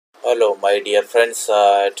Hello my dear friends,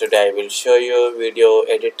 today I will show you video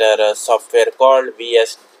editor software called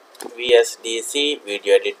VSDC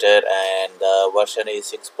video editor, and the version is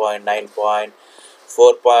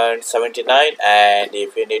 6.9.4.79, and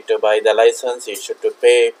if you need to buy the license you should to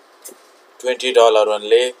pay $20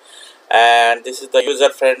 only. And this is the user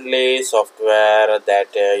friendly software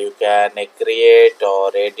that you can create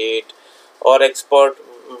or edit or export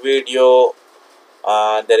video.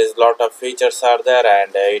 There is lot of features are there,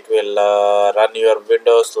 and it will run your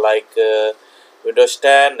Windows like Windows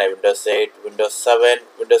 10, Windows 8, Windows 7,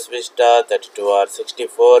 Windows Vista 32 or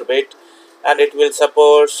 64-bit, and it will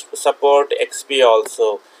support XP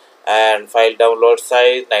also. And file download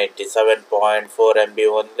size 97.4 MB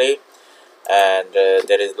only, and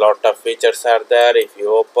there is lot of features are there. If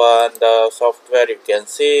you open the software you can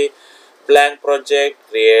see blank project,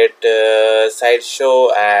 create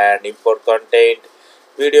slideshow and import content,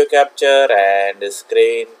 video capture and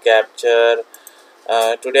screen capture.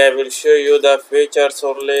 Today I will show you the features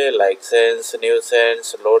only, like sense, new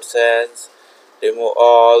sense, load sense, remove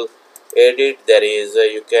all, edit. There is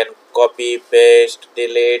you can copy, paste,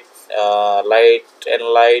 delete, light and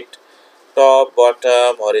light, top,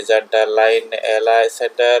 bottom, horizontal line, li,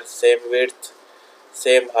 center, same width,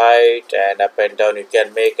 same height, and up and down you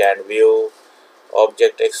can make, and view,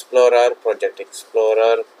 object explorer, project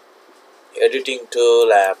explorer, editing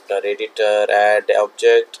tool, after editor, add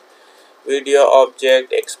object, video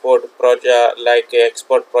object, export project. Like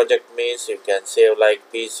export project means you can save like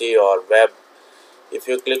PC or web. If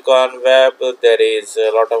you click on web there is a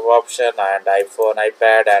lot of option, and iPhone,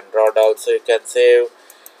 iPad, Android also you can save,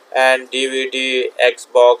 and DVD,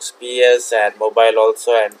 Xbox, PS and mobile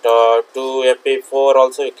also, and to MP4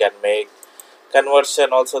 also you can make.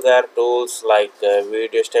 Conversion also there are tools like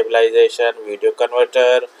video stabilization, video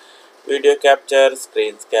converter, video capture,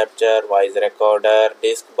 screens capture, voice recorder,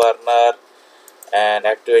 disk burner, and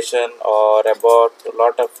activation or about a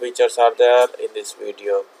lot of features are there in this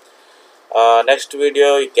video. Next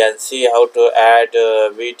video you can see how to add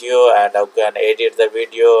video and how can edit the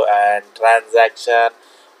video, and transaction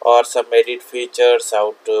or some edit features,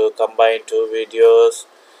 how to combine two videos.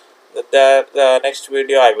 The next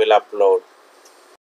video I will upload.